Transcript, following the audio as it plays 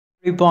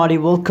Everybody,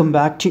 welcome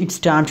back to It's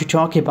Time to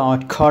talk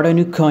about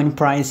Cardano coin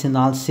price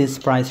analysis,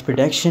 price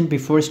prediction.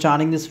 Before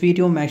starting this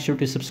video, make sure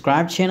to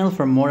subscribe channel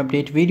for more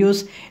update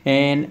videos,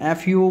 and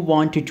if you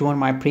want to join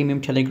my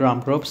premium telegram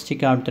group,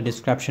 check out the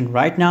description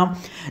right now.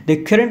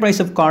 The current price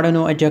of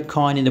Cardano at a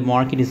coin in the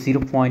market is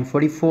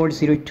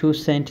 0.4402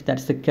 cent.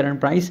 That's the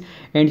current price,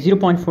 and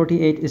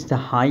 0.48 is the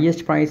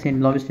highest price,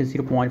 and lowest is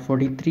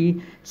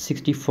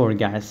 0.4364,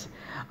 guys.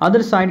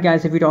 Other side,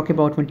 guys, if we talk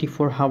about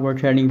 24-hour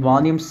trading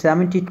volume,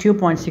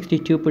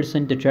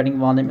 72.62% the trading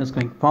volume is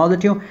going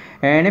positive.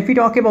 And if we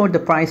talk about the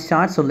price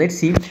chart, so let's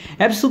see.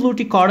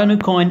 Absolutely, Cardano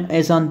coin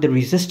is on the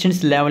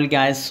resistance level,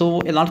 guys.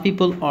 So a lot of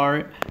people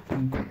are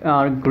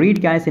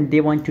great, guys, and they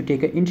want to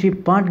take an entry,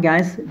 but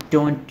guys,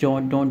 don't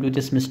do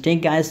this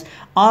mistake, guys.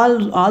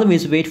 I'll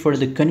always wait for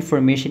the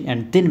confirmation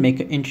and then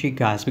make an entry,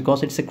 guys,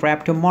 because it's a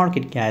crypto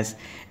market, guys.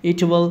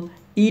 It will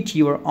eat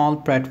your all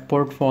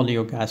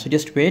portfolio, guys, so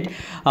just wait.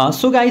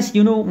 So guys,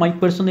 my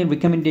personal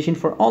recommendation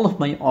for all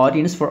of my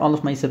audience, for all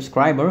of my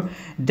subscriber,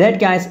 that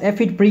guys, if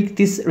it break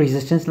this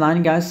resistance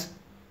line, guys,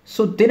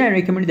 so then I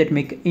recommend that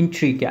make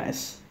entry,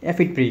 guys.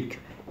 If it break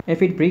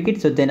it,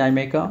 so then I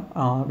make a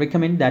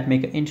recommend that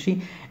make an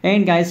entry,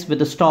 and guys, with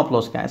the stop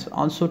loss, guys,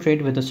 also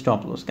trade with the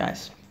stop loss,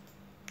 guys.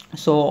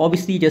 So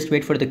obviously just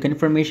wait for the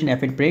confirmation.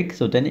 If it breaks,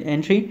 so then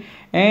entry.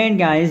 And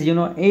guys,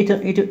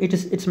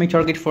 it's my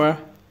target for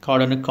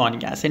Cardano coin,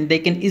 guys, and they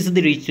can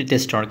easily reach to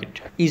this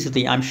target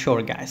easily, I'm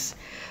sure, guys.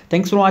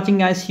 Thanks for watching,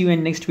 guys. See you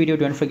in next video.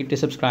 Don't forget to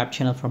subscribe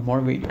channel for more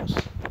videos.